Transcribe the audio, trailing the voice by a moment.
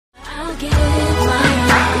give my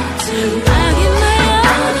all to you. I give my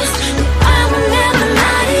all, I will never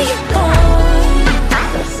lie to you,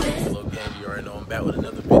 boy. Hello gang, you already know I'm back with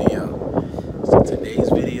another video. So today's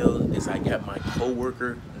video is I got my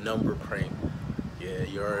coworker number prank. Yeah,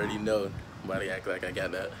 you already know. Somebody act like I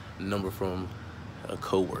got that number from a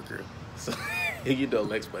coworker. So you know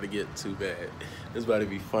Lex about to get too bad. It's about to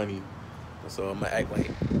be funny. So I'm gonna act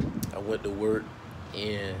like I went to work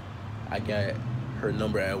and I got her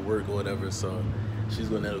number at work or whatever. So she's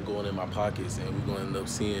gonna end up going in my pockets and we're gonna end up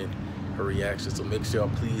seeing her reaction. So make sure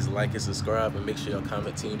y'all please like and subscribe and make sure y'all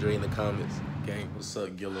comment Team Dre in the comments. Gang, what's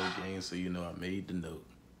up, Gillo gang? So you know I made the note.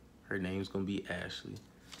 Her name's gonna be Ashley.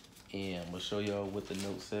 And I'm gonna show y'all what the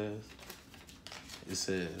note says. It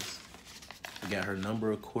says, I got her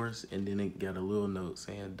number, of course, and then it got a little note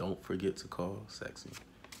saying, don't forget to call sexy.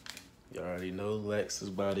 Y'all already know Lex is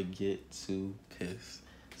about to get too pissed.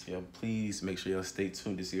 So y'all please make sure y'all stay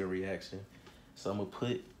tuned to see her reaction. So I'm gonna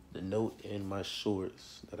put the note in my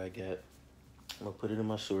shorts that I got. I'm gonna put it in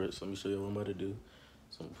my shorts. Let me show you what I'm about to do.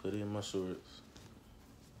 So I'm gonna put it in my shorts.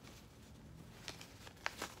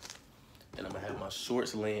 And I'm gonna have my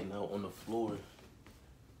shorts laying out on the floor.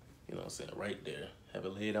 You know what I'm saying, right there. Have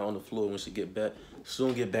it laid out on the floor when she get back. She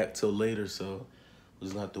won't get back till later, so we're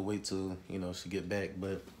just gonna have to wait till, you know, she get back.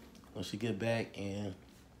 But when she get back and,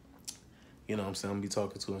 you know what I'm saying, I'm gonna be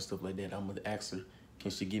talking to her and stuff like that, I'm gonna ask her, can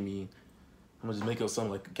she give me, I'm gonna just make up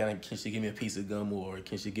something like, can she give me a piece of gum or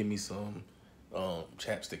can she give me some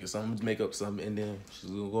chapstick or something? Just make up something and then she's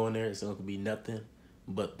gonna go in there. It's not gonna be nothing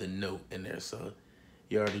but the note in there. So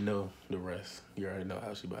you already know the rest. You already know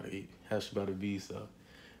how she about to eat, how she about to be. So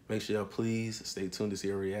make sure y'all please stay tuned to see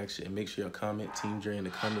her reaction and make sure y'all comment Team Dre in the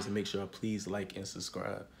comments and make sure y'all please like and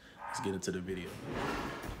subscribe. Let's get into the video.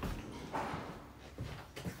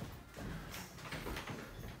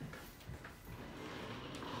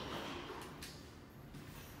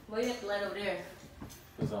 Why you have the light over there?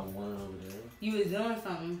 Cause I'm one over there. You was doing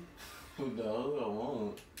something. No, I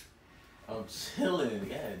won't. I'm chilling.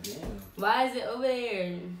 God damn. Why is it over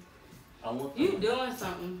there? I want. You doing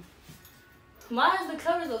something? Why is the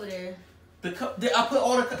covers over there? The I put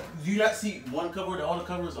all the. Do you not see one cover? All the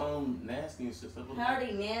covers nasty and shit. How are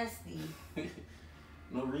they nasty?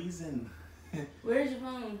 No reason. Where's your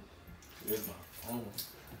phone? Where's my phone?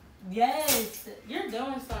 Yes, you're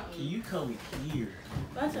doing something. Can you come here?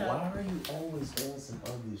 What's up? Why are you always doing some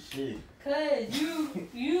ugly shit? Cause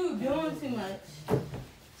you doing too much. I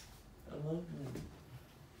love you.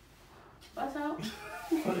 Watch out.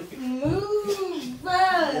 Move,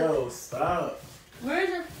 bro. Yo, stop. Where's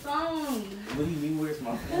your phone? What do you mean? Where's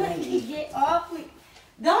my phone? Get off me.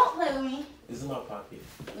 Don't play with me. It's in my pocket.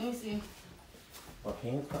 Let me see. My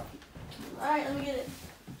pants pocket. Alright, let me get it.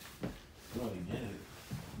 You want to get it?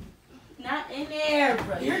 Not in there,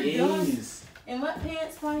 bro. You're It doing. is. In what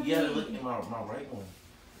pants pocket? You gotta look in my right one.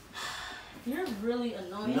 You're really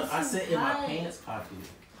annoying. No, It's I too said in my hot. pants pocket.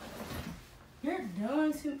 You're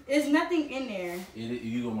doing too. There's nothing in there.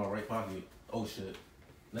 You go in my right pocket. Oh shit.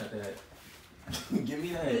 Not that. Give me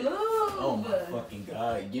that. Move. Oh my fucking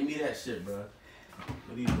god. Give me that shit, bro.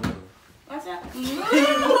 What are you doing? Watch out. Move.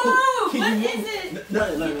 What is it?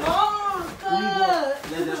 Nothing. Oh, God.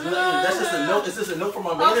 That's just a note. It's just a note from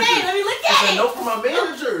my manager. Okay, let me look It's at a it. note from my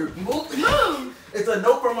manager. Move. It's a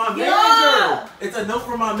note from my Get manager. up. It's a note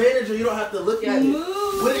from my manager. You don't have to look at it.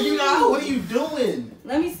 Move. What are you now? What are you doing?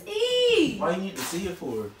 Let me see. Why you need to see it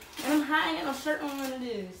for? And I'm hot. I ain't got no shirt on when it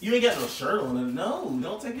is. You ain't got no shirt on. No,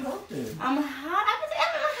 don't take it off then. I'm hot.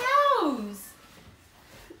 I'm in my house.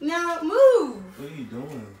 Now move. What are you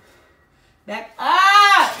doing? Back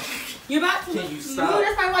up. You're about to Can move. you stop?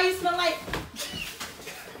 That's probably why you smell like.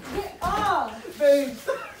 Get off. Babe,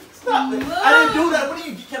 stop it. Move. I didn't do that. What are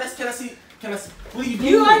you? Can I see? What are you doing?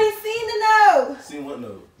 You already seen the note. Seen what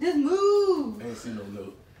note? Just move. I ain't seen no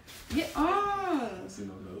note. Get I on. ain't seen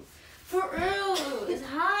no note. For real. It's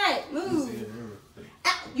hot. You see Move. it, remember?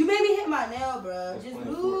 Ow, you made me hit my nail, bro. was Just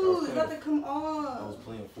playing move. Fortnite. It's about to come I was on.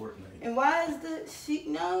 playing Fortnite. And why is the sheet?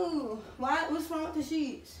 No. Why? What's wrong with the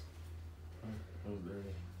sheets? It was dirty.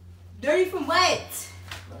 Dirty from what?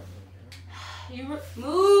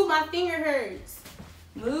 Move. My finger hurts.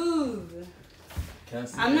 Move. Can I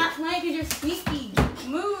see I'm it? not playing because you're sneaky.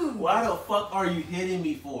 Move. Why the fuck are you hitting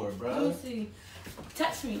me for, Let me bro? see.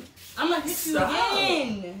 Touch me. I'm gonna hit Stop. you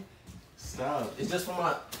again. Stop. It's just for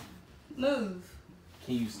my. Move.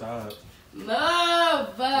 Can you stop? Move.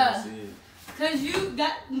 That's it. Cause you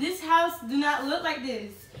got this house do not look like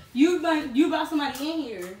this. You brought somebody in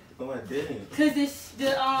here. No, I didn't. Cause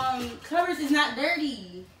the covers is not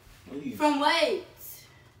dirty. Please. From what?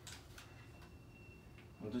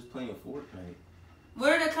 I'm just playing Fortnite.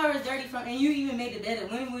 What are the covers dirty from, and you even made the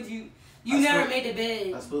bed. When would you? You never made the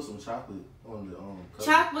bed. I spilled some chocolate on the What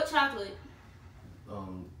chocolate?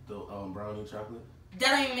 The brownie chocolate. That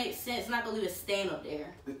don't even make sense. I'm not gonna leave a stain up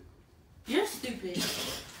there. You're stupid.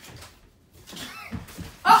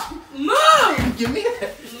 Oh, move! Give me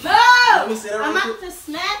that. Move! Let me sit down I'm real about quick. to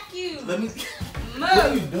smack you. Let me. Move. What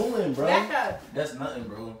are you doing, bro? Back up. That's nothing,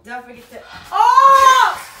 bro. Don't forget to.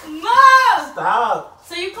 Oh! Move! Stop.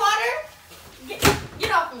 So you caught her?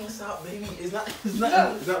 Get off of me. Stop, baby. It's not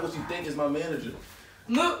what you think. It's my manager.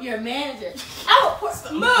 Move, your manager. I will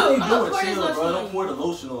pour. Move. What are you I'm gonna doing? pour this Chill, lotion bro. on Don't you. pour the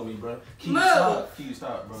lotion on me, bro. Can Move. you stop? Can you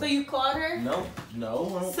stop, bro? So you caught her? No. I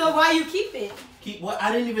don't So why you keep it? keep what?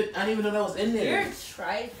 I didn't even know that was in there. You're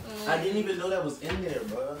trifling. I didn't even know that was in there,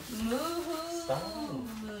 bro. Move. Stop.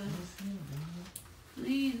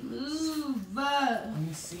 Please move. Let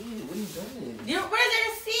me see it. What are you doing? What is there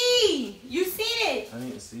to see? You seen it. I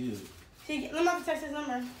didn't see it. Let me text his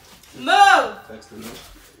number. Move. Text the number.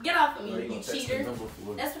 Get off of What are me, you you gonna text the cheater. number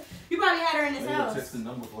for? That's what, you probably had her in this What are you gonna house. text the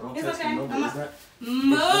number for? Don't It's text okay. the number. I'm It's not.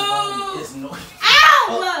 Move. It's no. Ow!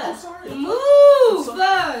 Oh, I'm sorry. Move.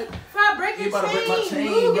 I'm Try break You your about to break my chain,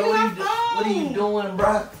 Move. bro. Give me my What are you phone. doing,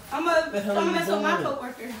 bro? I'm The hell gonna are you mess with my doing?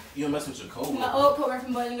 coworker. You gonna mess with your My coworker? old coworker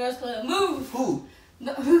from Boys and Girls Club. Move. Who?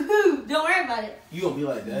 No, don't worry about it. You gonna be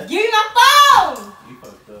like that? Give me my phone. You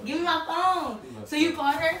fucked up. Give me my phone. So you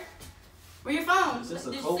called her? Where your phone? Is this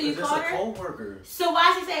a So you co-worker? called her? Co-worker. So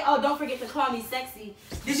why she say, "Oh, don't forget to call me sexy"?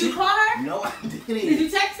 Did you call her? No, I didn't. Did you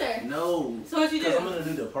text her? No. So what you do? Because I'm in a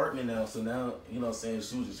new department now, so now, you know what I'm saying,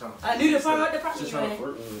 she was just trying to... A new department? What department She's you trying in? to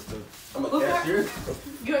flirt with me and stuff. I'm a What cashier.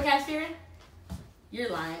 You're a cashier? You're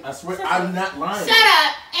lying. I swear, Shut I'm up. not lying. Shut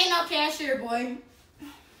up! Ain't no cashier, boy.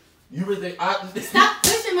 You really think I... Stop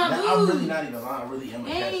pushing my I'm boobs. really not even lying. I really am a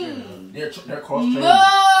cashier. Dang. They're cross-trained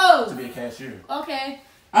to be Move. a cashier. Okay.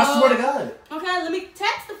 I swear to God. Okay, let me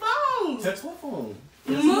text the phone. Text what phone?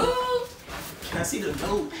 Move. Can I see the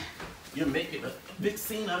note? You're making a big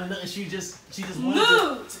scene out of nothing. She just wanted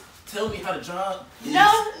Move. to tell me how the job is. No,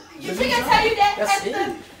 she The can job. tell you that. That's That's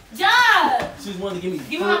it. the job. She just wanted to give me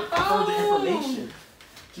Give me my further phone. information.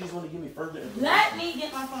 She just wanted to give me further information. Let me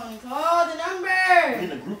get my phone and call the We're number.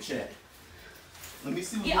 in a group chat. Let me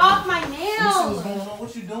see what's Get going off on. my Let me see what's nails. going on.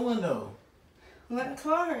 What you doing though? Let me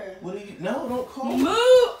call her. What are you? No, don't call.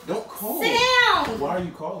 Move. Don't call. Sit down. Why are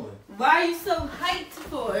you calling? Why are you so hyped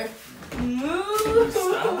for? Move.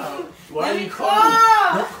 Stop. Why Let are me you call.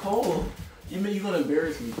 calling? Don't call. You're gonna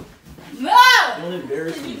embarrass me. No. Don't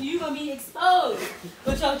embarrass me. You gonna be exposed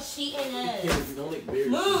with your cheating ass. Yeah, don't embarrass me.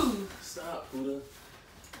 Move. Stop, Buddha.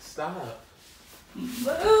 Stop.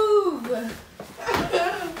 Move.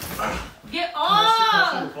 Get Can I see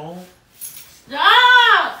off. your phone?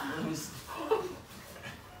 Stop. Let me see.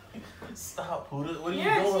 Stop, Buddha. What are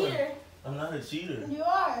You're you a doing? cheater. I'm not a cheater. You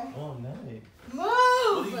are. Oh, I'm not.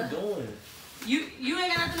 What Move. are you doing? You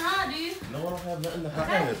ain't got nothing to hide, do you? No, I don't have nothing to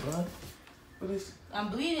Okay. hide, bro. What is? I'm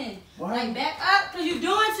bleeding. Why? Like back up, cause you're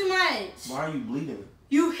doing too much. Why are you bleeding?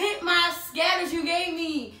 You hit my scatters you gave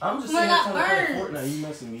me. I'm just When saying, I I'm trying to play burned. Fortnite. You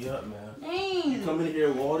messing me up, man. You Dang. come in here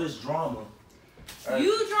with all this drama. All right,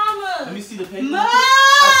 You drama. let me see the paper. Move.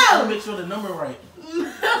 I want to make sure the number right.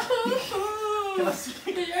 Can I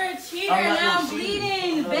see? Cause you're a cheater I'm and not now no I'm cheater.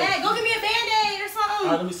 bleeding. I'm not Bad. no Go give me a band-aid or All right,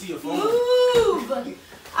 something. let me see your phone. Move.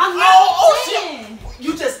 I'm not Oh, shit. playing.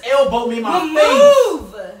 You just elbowed me in my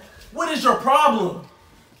face. Move. What is your problem?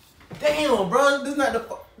 Damn, bro. This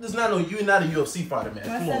is not no. You're not a UFC fighter, man.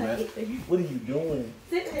 Come on, man. What are you doing?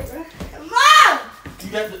 Sit there, bro. Mom! You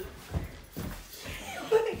got the.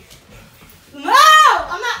 No!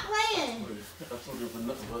 I'm not playing. I told you for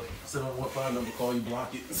nothing but 715 number. Call you,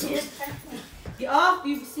 block it. Get off,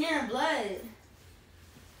 you smearing blood.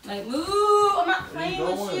 Like, move. I'm not Where you playing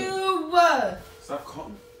with going? you. Stop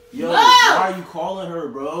calling. Yo, No! why are you calling her,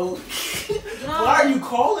 bro? No. Why are you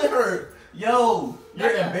calling her? Yo,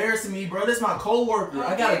 you're Yeah. embarrassing me, bro. This is my coworker.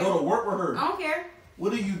 I gotta go to work with her. I don't care.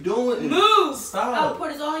 What are you doing? Move. Stop. I'll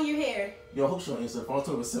put this all in your hair. Yo, I hope she don't answer the phone. I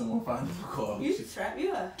told her 715 number call. You trap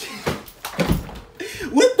you up.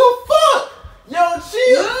 What the fuck? Yo,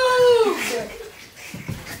 chill.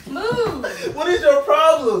 Move. Move. What is your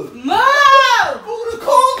problem? Move. Buddha,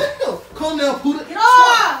 calm down. Calm down, Buddha. Get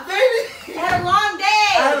Stop, off. baby. I had a long day.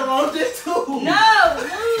 I had a long day too. No.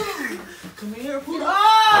 Move. Come here, Buddha. Get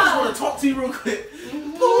I just off. want to talk to you real quick.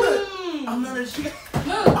 Mm. Buddha, I'm not a cheater.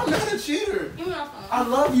 Move. I'm not a cheater. Give me my phone. I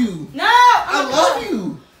love you. No. I love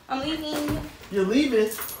you. I'm leaving. You're leaving.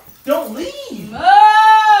 Don't leave. Move.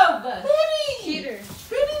 Pretty. Cheater.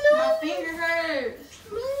 Pretty, no. My finger hurts.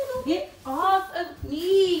 No. Get off of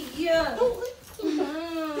me. Yeah. Don't leave me.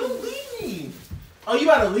 Don't leave me. Oh, you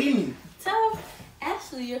about to leave me? Tell Ashley.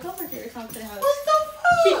 Actually, your coworker to come to the house. What the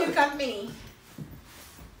Keep fuck? your company.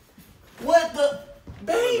 What the?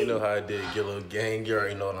 Let me Babe. know how I did. Get a little gang. You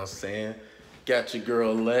already know what I'm saying. Got your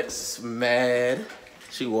girl Lex mad.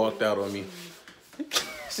 She walked out on me.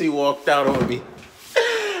 She walked out on me.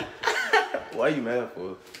 Why you mad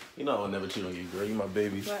for? You know I would never cheat on you, girl. You my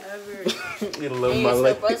baby. Whatever. You the love of And my you're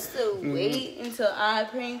life. supposed to wait until I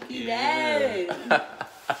prank you dad.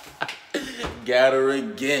 Got her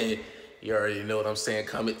again. You already know what I'm saying.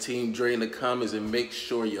 Comment Team Dre in the comments and make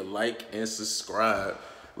sure you like and subscribe.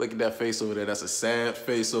 Look at that face over there. That's a sad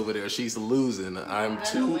face over there. She's losing. I'm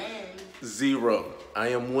 2-0. I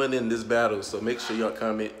am winning this battle. So make sure y'all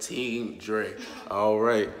comment Team Dre. All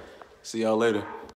right. See y'all later.